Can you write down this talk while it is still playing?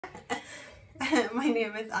My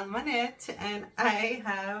name is Almanet, and I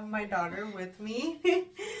have my daughter with me,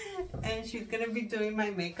 and she's gonna be doing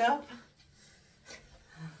my makeup.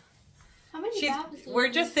 How many babs do We're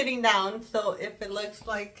just sitting down, so if it looks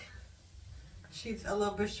like she's a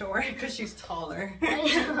little bit short because she's taller.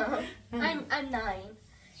 I know. I'm 9.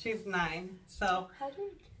 She's 9, so How do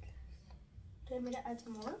you do I need to add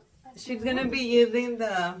some more? She's gonna be using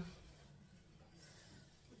the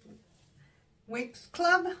Wix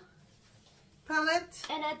Club palette.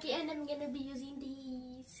 And at the end, I'm gonna be using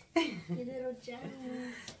these the little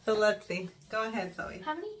gems. So let's see. Go ahead, Zoe.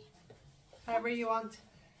 How many? However you want.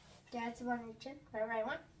 That's one region. Whatever I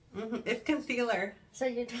want. It's concealer. So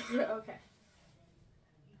you're doing okay.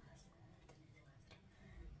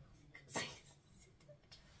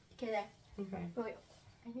 Okay, there. Okay. Wait.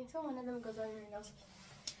 I think so. One of them goes on your nose.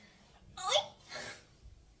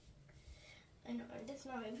 I know, that's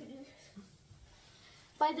not my video.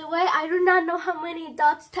 By the way, I do not know how many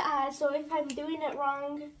dots to add, so if I'm doing it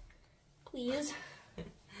wrong, please. I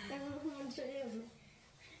don't know how much I am.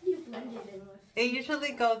 You blend it in with. It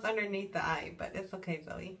usually goes underneath the eye, but it's okay,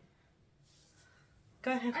 Zoe.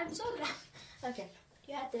 Go ahead. I'm so bad. Okay,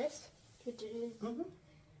 you had this. You did it. Okay.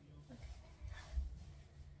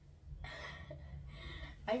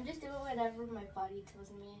 I'm just doing whatever my body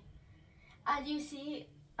tells me. As you see,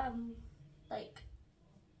 like,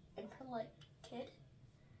 I'm a like kid.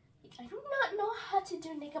 Like, I do not know how to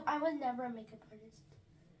do makeup. I was never a makeup artist.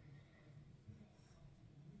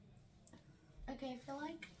 Okay, I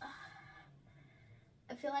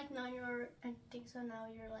feel like now I think so now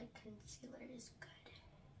your like concealer is good.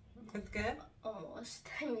 It's good? Almost.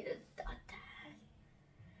 I need to dot that.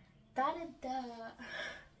 Dot it dot.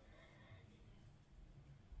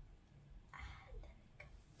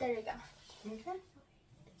 There you go. Okay.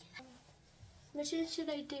 Which one should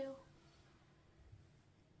I do?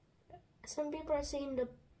 Some people are saying the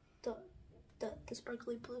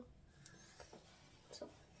sparkly blue. So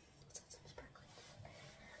let's add some sparkly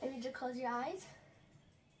blue. I need you to close your eyes.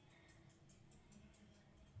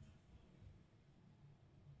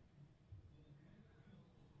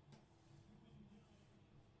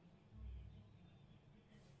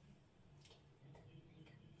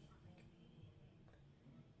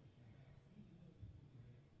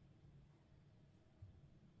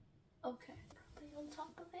 Okay, probably on top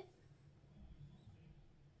of it.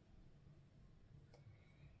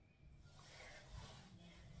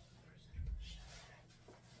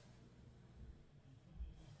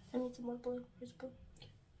 I need some more blue. Where's blue?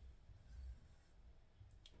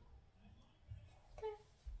 Okay.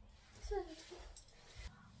 So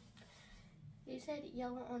you said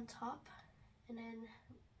yellow on top, and then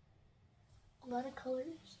a lot of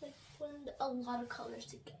colors, like blend a lot of colors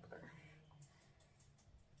together.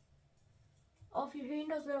 Oh, if you're hearing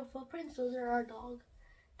those little footprints, those are our dog.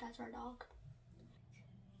 That's our dog.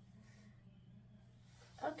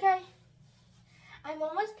 Okay. I'm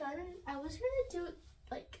almost done. I was gonna do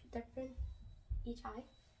like different each eye.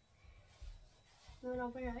 You wanna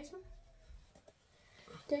open your eyes?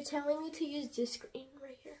 They're telling me to use this green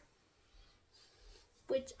right here,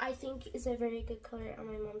 which I think is a very good color on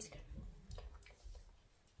my mom's skin.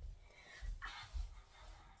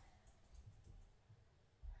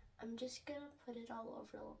 I'm just gonna put it all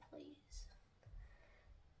over the place.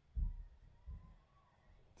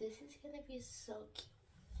 This is gonna be so cute.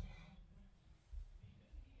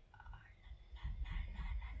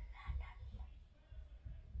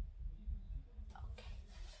 Okay.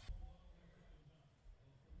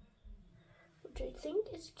 Which I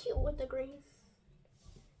think is cute with the green.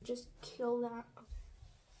 Just kill that.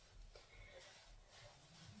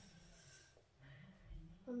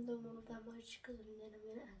 Don't move that much because then I'm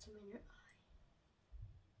gonna add some in your eye.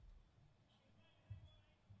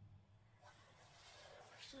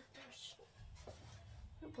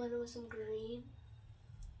 I'm gonna blend it with some green.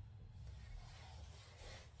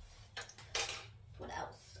 What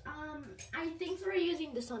else? I think we're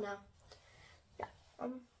using this one now. Yeah.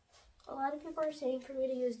 A lot of people are saying for me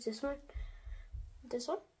to use this one. This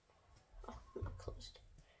one? Oh, not closed.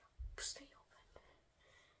 Stay open.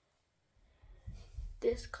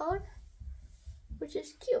 This color, which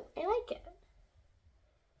is cute. I like it.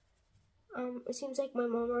 It seems like my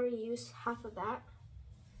mom already used half of that.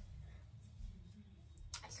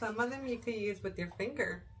 Some of them you could use with your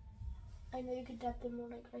finger. I know you could dab them more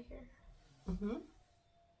like right here.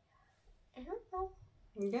 I don't know.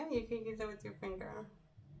 Yeah, you can use it with your finger.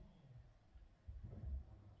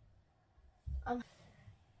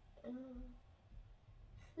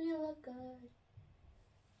 You look good.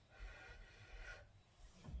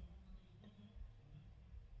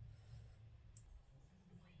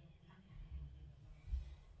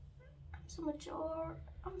 so mature.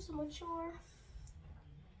 I'm so mature.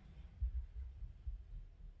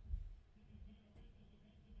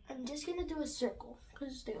 I'm just gonna do a circle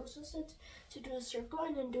because they also said to do a circle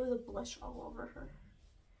and then do the blush all over her.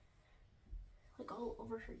 Like all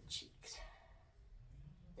over her cheeks.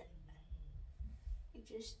 You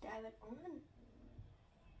just dab it on.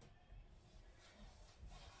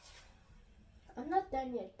 I'm not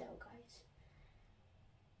done yet though, guys.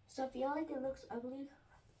 So if you feel like it looks ugly,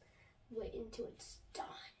 wait until it's done.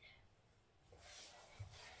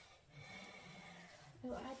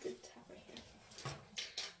 I'll add the top right here.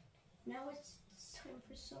 Now it's time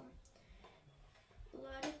for some. A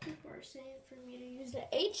lot of people are saying for me to use the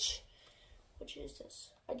H, which is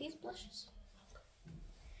this. Are these blushes?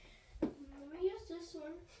 Let me use this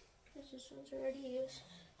one, because this one's already used.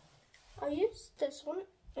 I'll use this one,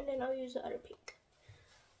 and then I'll use the other pink.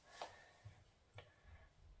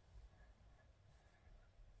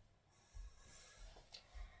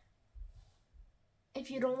 If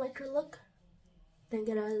you don't like her look, then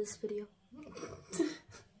get out of this video.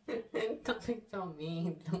 Don't be so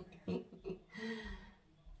mean.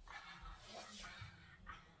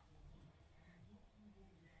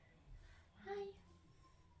 Hi.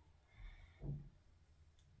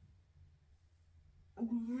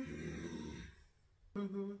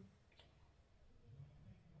 Mm-hmm.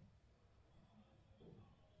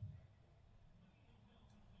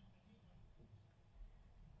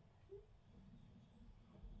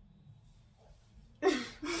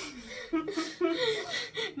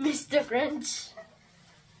 Mr. Grinch.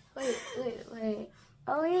 Wait.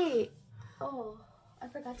 Oh, wait. Oh, I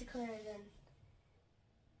forgot to color it in.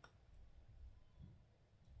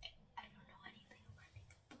 I don't know anything about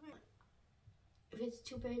makeup. If it's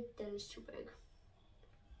too big, then it's too big.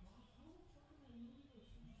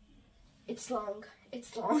 It's long.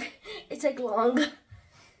 It's long. It's like long.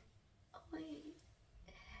 Oh, wait.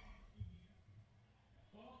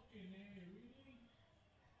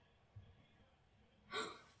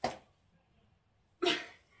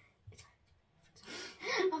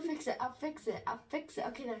 I'll fix it.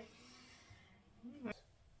 Okay, then.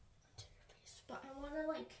 But I want to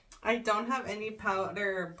like... I don't have any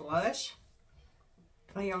powder blush.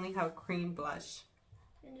 I only have cream blush.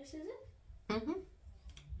 And this is it? Mm-hmm.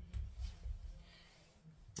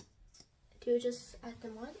 Do you just add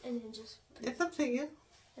them on and then just... It's up to you.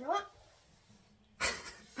 You know what?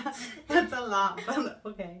 That's a lot, but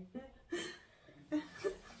okay.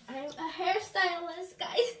 I'm a hairstylist,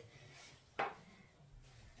 guys.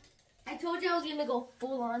 I told you I was gonna go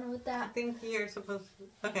full on with I that. think you're supposed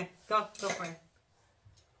to... Okay, go for it.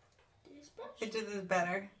 This brush? It just is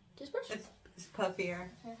better. This brush? It's puffier.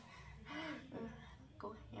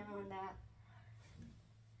 Go hammer on that.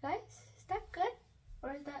 Guys, is that good?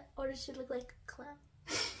 Or does she look like a clown?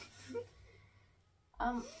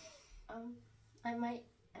 I might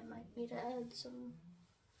need to add some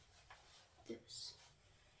this.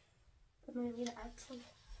 I might need to add some.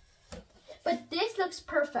 But this looks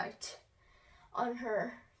perfect on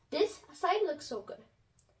her. This side looks so good.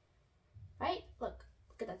 Right? Look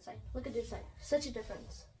at that side. Look at this side. Such a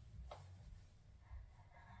difference.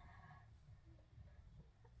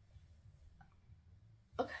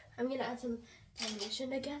 Okay, I'm gonna add some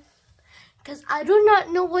foundation again. Because I do not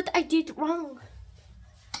know what I did wrong.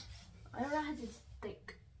 I don't know how to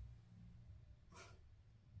think.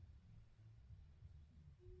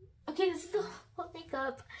 Okay, this is the whole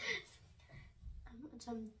makeup. I'm gonna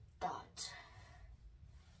some dots.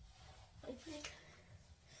 I think.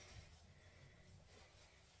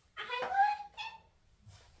 I want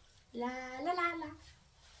it. La la la la.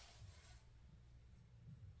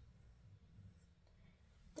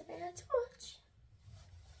 Did I add too much?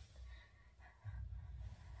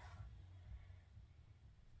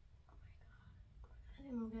 Oh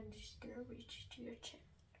my god. I'm just gonna reach to your chin.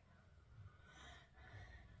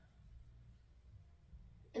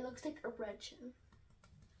 It looks like a red chin.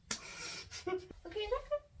 Okay, is that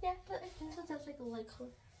good? Yeah, I think that's like a light color.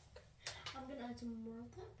 I'm gonna add some more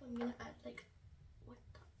of that, but I'm gonna add like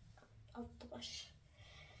a blush.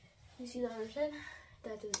 You see the other side?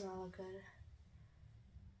 That is all good.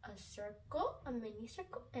 A circle, a mini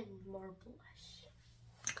circle, and more blush.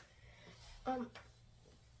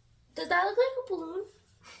 Does that look like a balloon?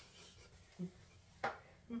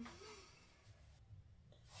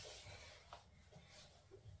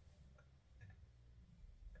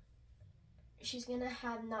 She's gonna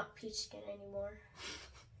have not peach skin anymore.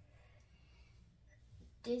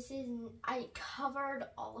 I covered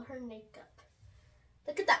all her makeup.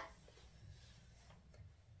 Look at that.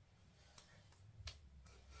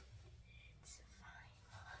 It's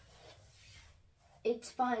fine. It's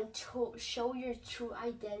fine. Show your true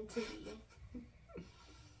identity.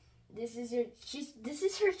 This is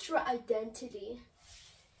her true identity.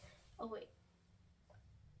 Oh wait.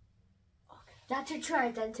 Okay. That's her true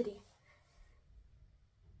identity.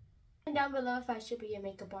 And down below if I should be a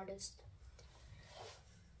makeup artist.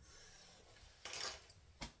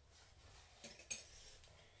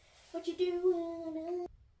 What you doing?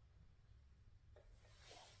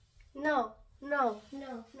 No. No,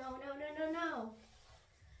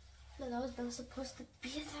 that was not supposed to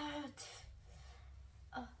be that.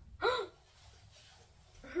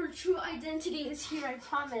 Her true identity is here, I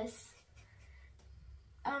promise.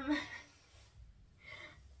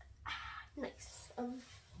 Nice.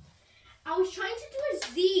 I was trying to do a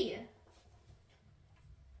Z.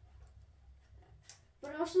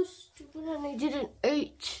 But I was so stupid and I did an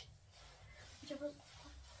H. Which I was,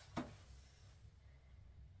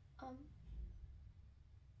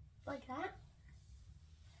 like that.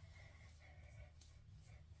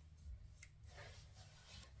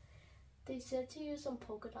 They said to use some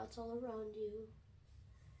polka dots all around you.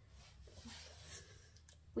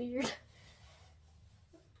 Weird.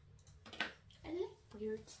 I like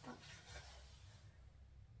weird stuff.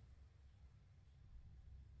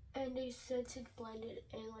 And they said to blend it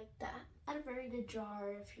in like that. At a very good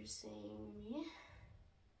jar if you're seeing me.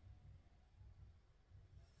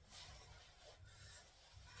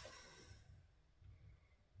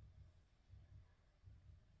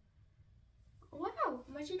 Wow,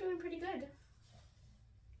 I'm actually doing pretty good.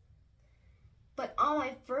 But on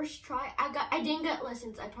my first try, I didn't get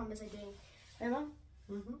lessons. I promise I didn't. Right, Mom?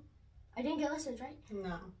 Mm-hmm. I didn't get lessons, right?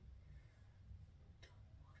 No.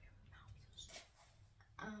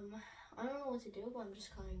 I don't know what to do, but I'm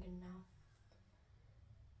just coloring in now.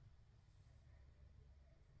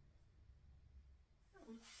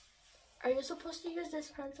 Are you supposed to use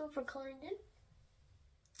this pencil for coloring in?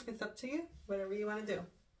 It's up to you. Whatever you want to do.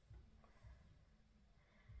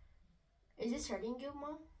 Is this hurting you,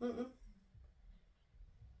 Mom? Mm-mm.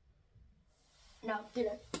 No, do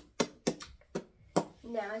that.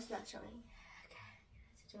 No, it's not showing. Okay,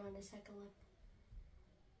 let's do it on the second one.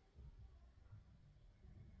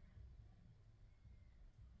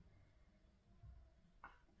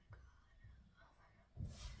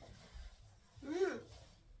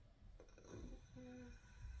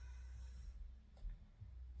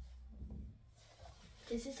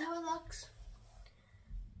 This is how it looks.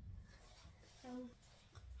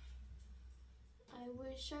 I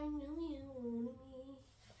wish I knew you wanted me.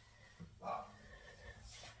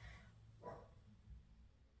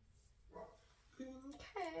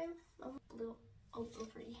 Okay, I'm a little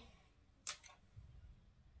ovary.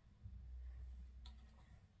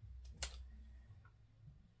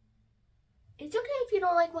 It's okay if you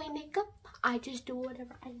don't like my makeup. I just do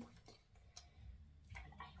whatever I want.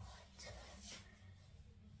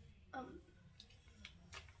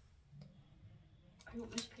 I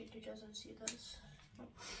hope Miss Painter doesn't see this.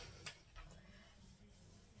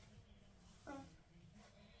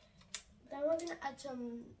 Then we're gonna add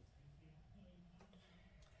some.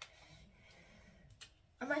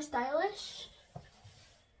 Am I stylish?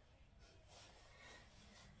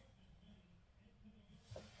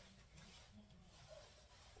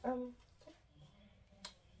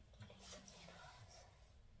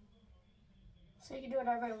 So you can do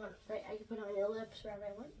whatever I want, right? I can put it on your lips wherever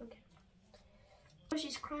I want. Okay. Oh,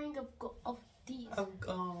 she's crying of these. Oh,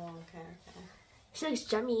 okay. She likes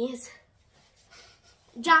jammies.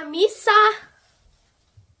 Jamisa.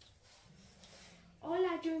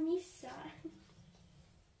 Hola, Jamisa.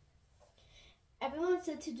 Everyone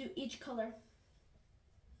said to do each color.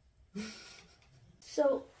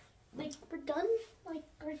 So, like, we're done. Like,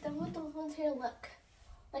 we're done with the whole entire look.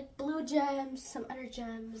 Like blue gems, some other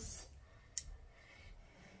gems.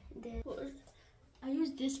 Then I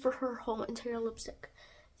use this for her whole entire lipstick.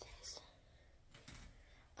 This.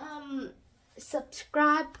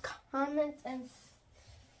 Subscribe, comment, and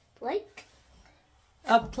like.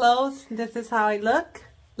 Up close, this is how I look.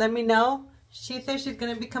 Let me know. She says she's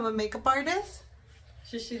gonna become a makeup artist.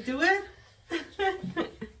 Should she do it?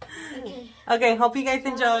 Okay. Okay, hope you guys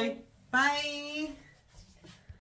enjoy. Bye.